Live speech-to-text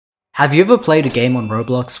Have you ever played a game on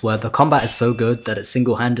Roblox where the combat is so good that it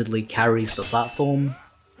single-handedly carries the platform?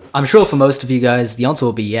 I'm sure for most of you guys, the answer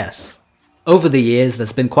will be yes. Over the years,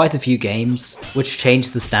 there's been quite a few games which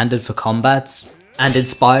changed the standard for combats and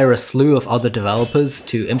inspire a slew of other developers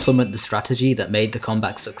to implement the strategy that made the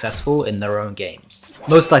combat successful in their own games.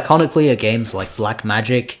 Most iconically are games like Black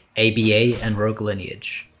Magic, ABA, and Rogue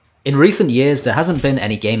Lineage. In recent years, there hasn't been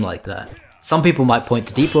any game like that. Some people might point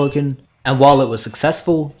to Deepwoken, and while it was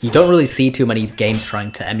successful, you don't really see too many games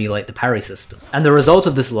trying to emulate the parry system. And the result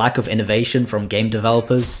of this lack of innovation from game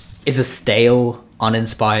developers is a stale,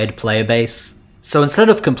 uninspired player base. So instead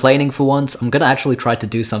of complaining for once, I'm gonna actually try to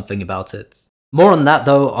do something about it. More on that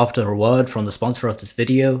though after a word from the sponsor of this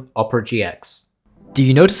video, ROBLOX. Do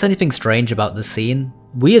you notice anything strange about this scene?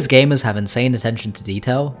 We as gamers have insane attention to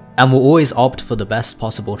detail, and will always opt for the best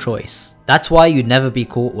possible choice. That's why you'd never be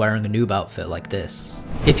caught wearing a noob outfit like this.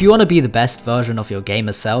 If you want to be the best version of your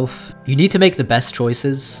gamer self, you need to make the best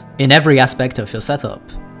choices in every aspect of your setup.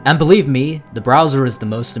 And believe me, the browser is the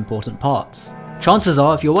most important part. Chances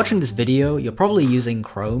are if you're watching this video, you're probably using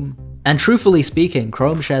Chrome. And truthfully speaking,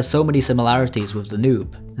 Chrome shares so many similarities with the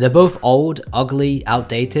noob. They're both old, ugly,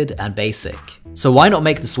 outdated, and basic. So why not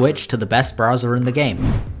make the switch to the best browser in the game?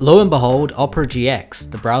 Lo and behold, Opera GX,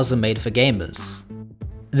 the browser made for gamers.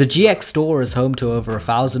 The GX store is home to over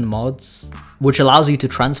 1,000 mods, which allows you to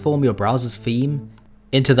transform your browser's theme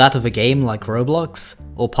into that of a game like Roblox,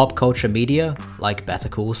 or pop culture media like Better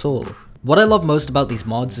Call Saul. What I love most about these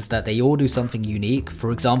mods is that they all do something unique.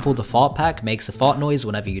 For example, the fart pack makes a fart noise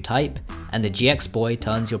whenever you type, and the GX boy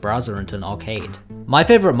turns your browser into an arcade. My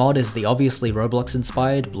favorite mod is the obviously Roblox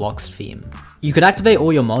inspired Blocks theme. You can activate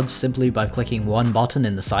all your mods simply by clicking one button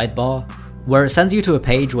in the sidebar, where it sends you to a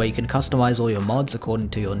page where you can customize all your mods according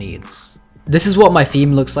to your needs. This is what my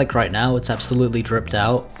theme looks like right now, it's absolutely dripped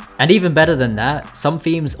out. And even better than that, some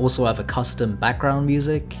themes also have a custom background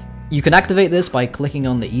music. You can activate this by clicking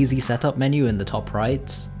on the easy setup menu in the top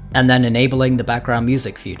right, and then enabling the background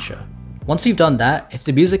music feature. Once you've done that, if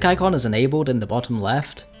the music icon is enabled in the bottom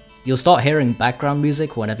left, you'll start hearing background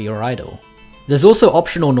music whenever you're idle. There's also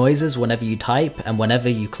optional noises whenever you type and whenever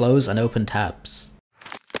you close and open tabs.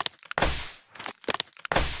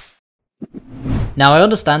 Now I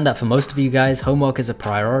understand that for most of you guys, homework is a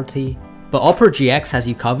priority, but Opera GX has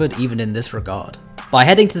you covered even in this regard. By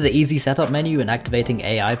heading to the easy setup menu and activating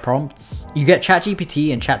AI prompts, you get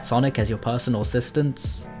ChatGPT and ChatSonic as your personal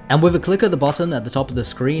assistants, and with a click of the button at the top of the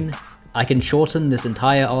screen, I can shorten this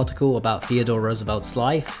entire article about Theodore Roosevelt's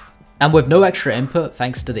life, and with no extra input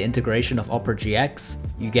thanks to the integration of Opera GX,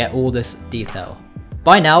 you get all this detail.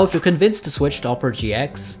 By now, if you're convinced to switch to Opera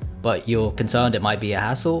GX, but you're concerned it might be a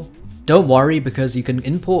hassle, don't worry because you can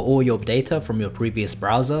import all your data from your previous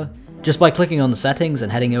browser just by clicking on the settings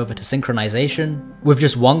and heading over to synchronization. With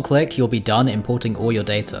just one click, you'll be done importing all your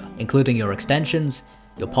data, including your extensions,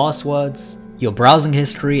 your passwords, your browsing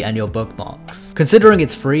history, and your bookmarks. Considering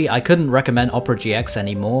it's free, I couldn't recommend Opera GX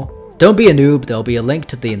anymore. Don't be a noob, there'll be a link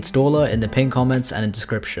to the installer in the pinned comments and in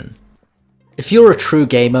description. If you're a true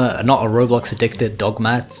gamer and not a Roblox addicted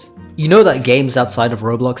dogmat, you know that games outside of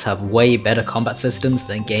Roblox have way better combat systems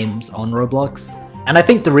than games on Roblox. And I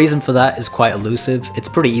think the reason for that is quite elusive, it's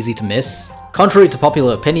pretty easy to miss. Contrary to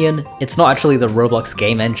popular opinion, it's not actually the Roblox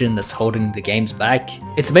game engine that's holding the games back,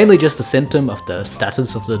 it's mainly just a symptom of the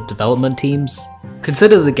status of the development teams.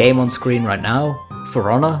 Consider the game on screen right now,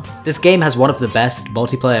 For Honor. This game has one of the best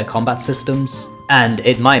multiplayer combat systems, and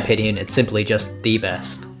in my opinion, it's simply just the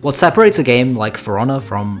best. What separates a game like For Honor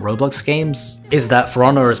from Roblox games is that For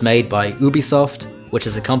Honor is made by Ubisoft, which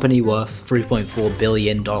is a company worth $3.4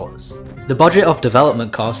 billion. The budget of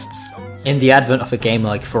development costs in the advent of a game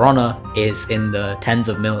like For Honor is in the tens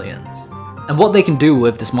of millions. And what they can do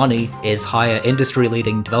with this money is hire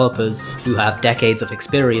industry-leading developers who have decades of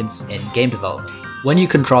experience in game development. When you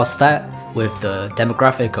contrast that with the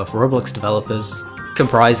demographic of Roblox developers,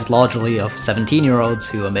 comprised largely of 17-year-olds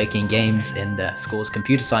who are making games in their school's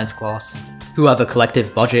computer science class, who have a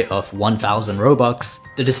collective budget of 1,000 Robux,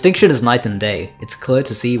 the distinction is night and day. It's clear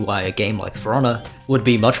to see why a game like For Honor would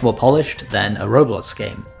be much more polished than a Roblox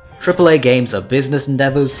game. AAA games are business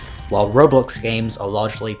endeavors, while Roblox games are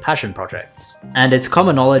largely passion projects. And it's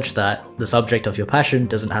common knowledge that the subject of your passion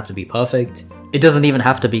doesn't have to be perfect. It doesn't even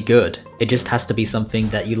have to be good, it just has to be something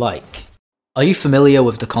that you like. Are you familiar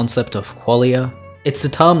with the concept of qualia? It's a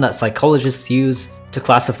term that psychologists use to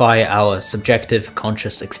classify our subjective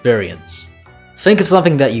conscious experience. Think of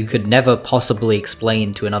something that you could never possibly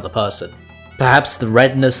explain to another person. Perhaps the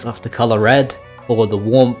redness of the color red, or the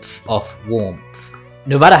warmth of warmth.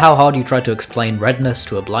 No matter how hard you try to explain redness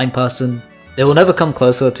to a blind person, They will never come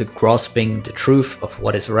closer to grasping the truth of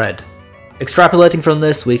what is read. Extrapolating from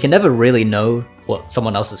this, we can never really know what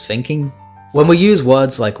someone else is thinking. When we use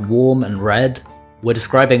words like warm and red, we're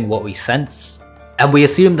describing what we sense, and we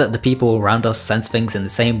assume that the people around us sense things in the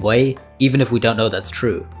same way, even if we don't know that's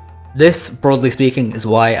true. This, broadly speaking, is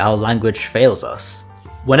why our language fails us.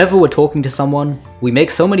 Whenever we're talking to someone, we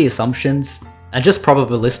make so many assumptions, and just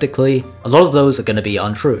probabilistically, a lot of those are going to be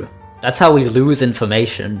untrue. That's how we lose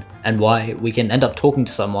information, and why we can end up talking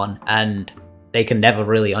to someone and they can never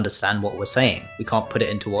really understand what we're saying. We can't put it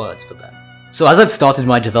into words for them. So as I've started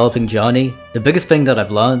my developing journey, the biggest thing that I've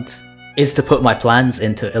learned is to put my plans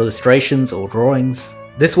into illustrations or drawings.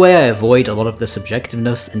 This way I avoid a lot of the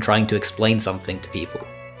subjectiveness in trying to explain something to people.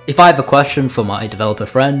 If I have a question for my developer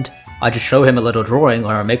friend, I just show him a little drawing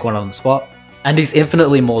or I make one on the spot, and he's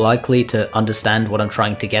infinitely more likely to understand what I'm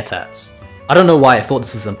trying to get at. I don't know why I thought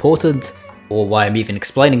this was important, or why I'm even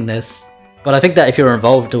explaining this, but I think that if you're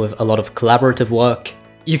involved with a lot of collaborative work,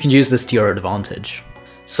 you can use this to your advantage.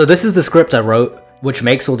 So this is the script I wrote, which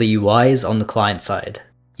makes all the UIs on the client side.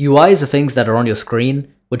 UIs are things that are on your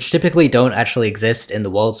screen, which typically don't actually exist in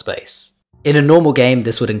the world space. In a normal game,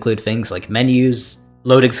 this would include things like menus,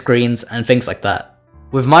 loading screens, and things like that.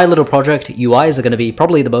 With my little project, UIs are going to be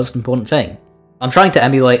probably the most important thing. I'm trying to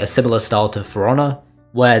emulate a similar style to For Honor,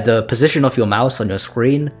 where the position of your mouse on your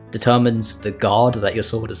screen determines the guard that your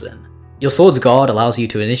sword is in. Your sword's guard allows you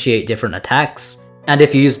to initiate different attacks, and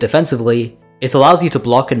if you use defensively, it allows you to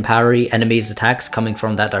block and parry enemies' attacks coming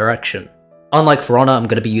from that direction. Unlike For Honor, I'm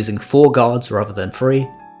going to be using 4 guards rather than 3,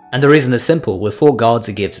 and the reason is simple. With 4 guards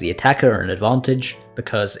it gives the attacker an advantage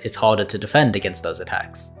because it's harder to defend against those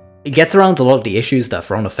attacks. It gets around a lot of the issues that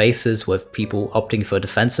For Honor faces with people opting for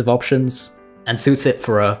defensive options, and suits it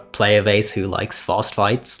for a player base who likes fast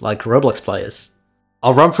fights like Roblox players.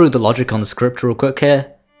 I'll run through the logic on the script real quick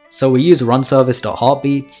here. So we use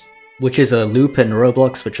runService.heartbeats, which is a loop in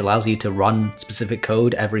Roblox which allows you to run specific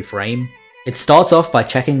code every frame. It starts off by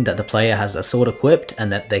checking that the player has a sword equipped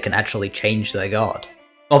and that they can actually change their guard.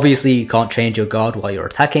 Obviously you can't change your guard while you're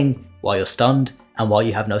attacking, while you're stunned, and while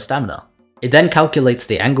you have no stamina. It then calculates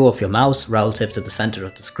the angle of your mouse relative to the center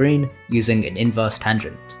of the screen using an inverse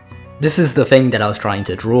tangent. This is the thing that I was trying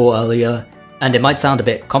to draw earlier, and it might sound a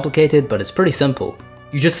bit complicated, but it's pretty simple.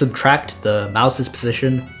 You just subtract the mouse's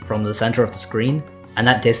position from the center of the screen, and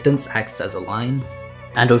that distance acts as a line.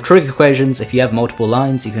 And with trig equations, if you have multiple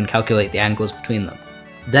lines, you can calculate the angles between them.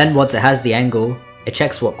 Then once it has the angle, it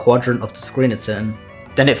checks what quadrant of the screen it's in.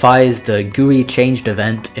 Then it fires the GUI changed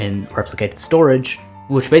event in replicated storage,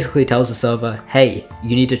 which basically tells the server, hey,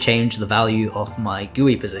 you need to change the value of my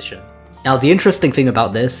GUI position. Now the interesting thing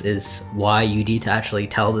about this is why you need to actually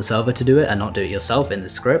tell the server to do it and not do it yourself in the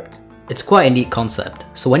script. It's quite a neat concept.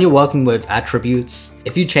 So when you're working with attributes,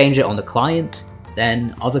 if you change it on the client,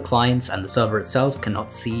 then other clients and the server itself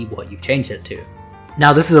cannot see what you've changed it to.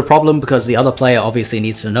 Now this is a problem because the other player obviously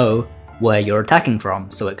needs to know where you're attacking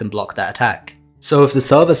from so it can block that attack. So if the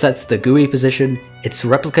server sets the GUI position, it's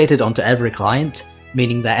replicated onto every client,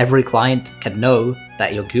 meaning that every client can know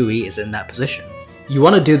that your GUI is in that position. You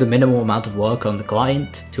want to do the minimal amount of work on the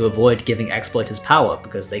client to avoid giving exploiters power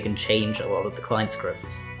because they can change a lot of the client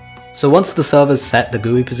scripts. So once the server's set the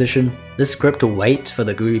GUI position, this script will wait for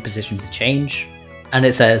the GUI position to change, and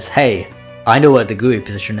it says, hey, I know where the GUI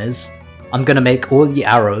position is. I'm going to make all the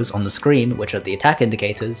arrows on the screen, which are the attack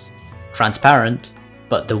indicators, transparent,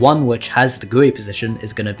 but the one which has the GUI position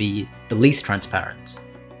is going to be the least transparent.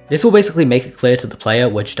 This will basically make it clear to the player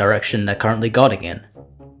which direction they're currently guarding in.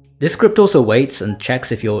 This script also waits and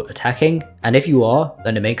checks if you're attacking, and if you are,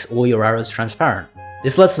 then it makes all your arrows transparent.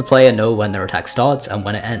 This lets the player know when their attack starts and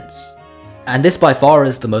when it ends. And this by far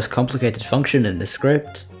is the most complicated function in this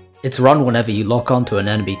script. It's run whenever you lock onto an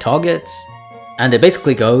enemy target, and it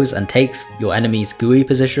basically goes and takes your enemy's GUI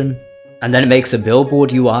position, and then it makes a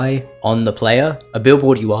billboard UI on the player. A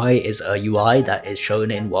billboard UI is a UI that is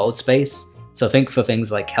shown in world space, so think for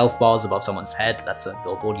things like health bars above someone's head, that's a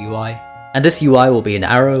billboard UI. And this UI will be an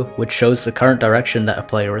arrow which shows the current direction that a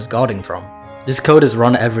player is guarding from. This code is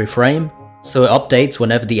run every frame, so it updates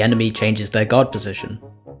whenever the enemy changes their guard position.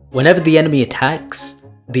 Whenever the enemy attacks,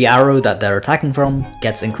 the arrow that they're attacking from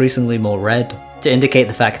gets increasingly more red to indicate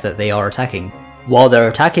the fact that they are attacking. While they're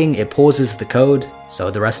attacking, it pauses the code,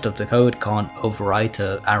 so the rest of the code can't overwrite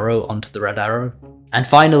an arrow onto the red arrow. And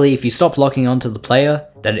finally, if you stop locking onto the player,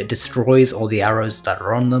 then it destroys all the arrows that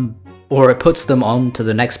are on them, or it puts them on to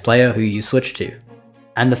the next player who you switch to.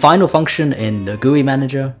 And the final function in the GUI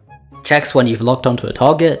manager checks when you've locked onto a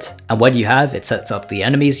target, and when you have, it sets up the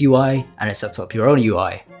enemy's UI, and it sets up your own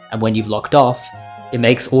UI. And when you've locked off, it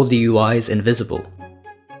makes all the UIs invisible.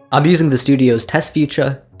 I'm using the studio's test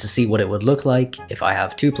feature to see what it would look like if I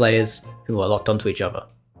have two players who are locked onto each other.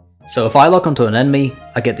 So if I lock onto an enemy,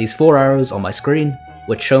 I get these 4 arrows on my screen,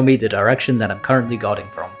 which show me the direction that I'm currently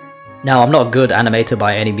guarding from. Now, I'm not a good animator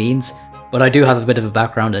by any means, but I do have a bit of a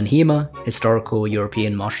background in HEMA, historical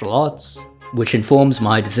European martial arts, which informs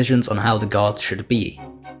my decisions on how the guards should be.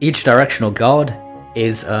 Each directional guard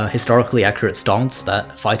is a historically accurate stance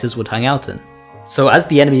that fighters would hang out in. So as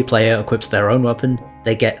the enemy player equips their own weapon,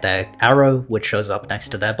 they get their arrow, which shows up next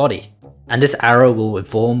to their body. And this arrow will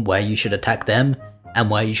inform where you should attack them and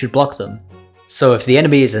where you should block them. So if the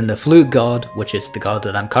enemy is in the fluke guard, which is the guard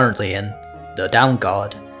that I'm currently in, the down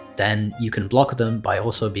guard, then you can block them by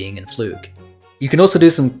also being in fluke. You can also do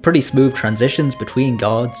some pretty smooth transitions between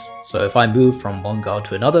guards, so if I move from one guard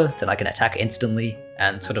to another, then I can attack instantly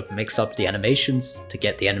and sort of mix up the animations to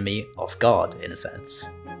get the enemy off guard, in a sense.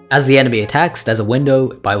 As the enemy attacks, there's a window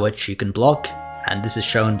by which you can block, and this is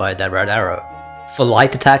shown by the red arrow. For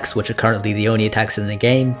light attacks, which are currently the only attacks in the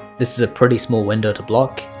game, this is a pretty small window to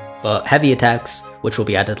block, but heavy attacks, which will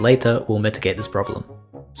be added later, will mitigate this problem.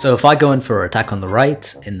 So if I go in for an attack on the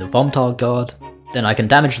right, in the Vomtar guard, then I can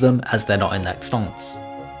damage them as they're not in that stance.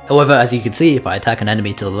 However, as you can see, if I attack an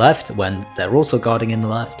enemy to the left when they're also guarding in the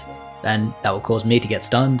left, then that will cause me to get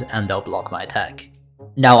stunned and they'll block my attack.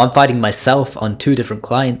 Now I'm fighting myself on 2 different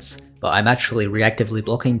clients, but I'm actually reactively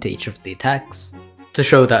blocking to each of the attacks, to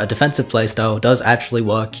show that a defensive playstyle does actually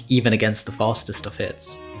work even against the fastest of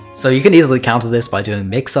hits. So you can easily counter this by doing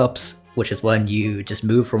mix-ups, which is when you just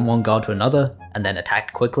move from one guard to another and then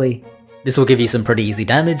attack quickly. This will give you some pretty easy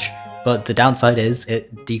damage, but the downside is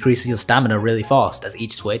it decreases your stamina really fast, as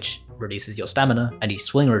each switch reduces your stamina and each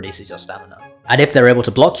swing reduces your stamina. And if they're able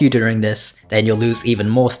to block you during this, then you'll lose even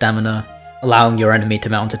more stamina, allowing your enemy to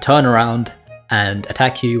mount a turnaround and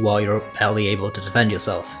attack you while you're barely able to defend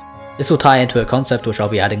yourself. This will tie into a concept which I'll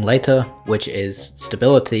be adding later, which is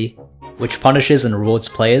stability, which punishes and rewards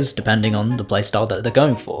players depending on the playstyle that they're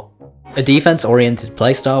going for. A defense-oriented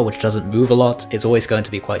playstyle which doesn't move a lot is always going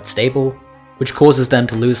to be quite stable, which causes them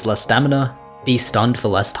to lose less stamina, be stunned for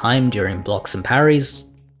less time during blocks and parries,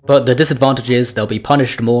 but the disadvantage is they'll be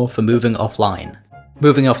punished more for moving offline.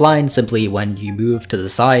 Moving offline simply when you move to the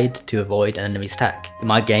side to avoid an enemy's attack. In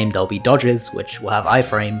my game there'll be dodges which will have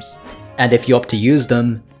iframes, and if you opt to use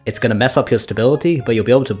them, it's going to mess up your stability, but you'll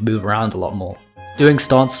be able to move around a lot more. Doing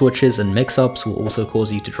stance switches and mix-ups will also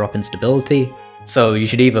cause you to drop in stability, so you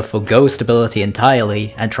should either forgo stability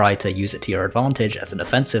entirely and try to use it to your advantage as an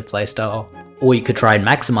offensive playstyle, or you could try and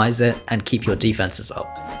maximize it and keep your defenses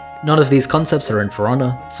up. None of these concepts are in For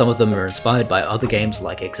Honor, some of them are inspired by other games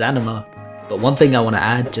like Exanima, but one thing I want to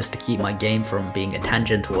add just to keep my game from being a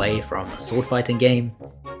tangent away from a sword fighting game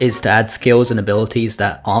is to add skills and abilities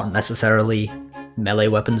that aren't necessarily melee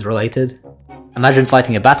weapons related. Imagine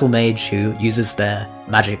fighting a battle mage who uses their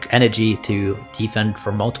magic energy to defend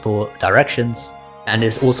from multiple directions, and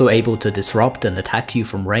is also able to disrupt and attack you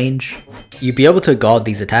from range. You'd be able to guard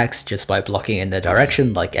these attacks just by blocking in their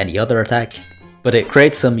direction like any other attack, but it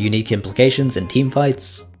creates some unique implications in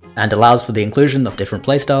teamfights, and allows for the inclusion of different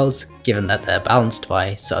playstyles, given that they're balanced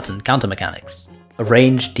by certain counter mechanics. A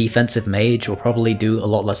ranged defensive mage will probably do a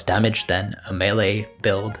lot less damage than a melee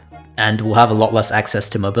build, and will have a lot less access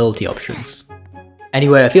to mobility options.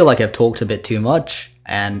 Anyway, I feel like I've talked a bit too much,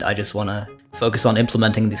 and I just want to focus on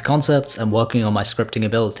implementing these concepts and working on my scripting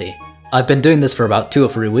ability. I've been doing this for about 2 or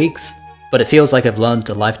 3 weeks, but it feels like I've learned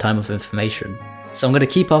a lifetime of information. So I'm going to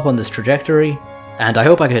keep up on this trajectory, and I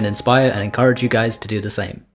hope I can inspire and encourage you guys to do the same.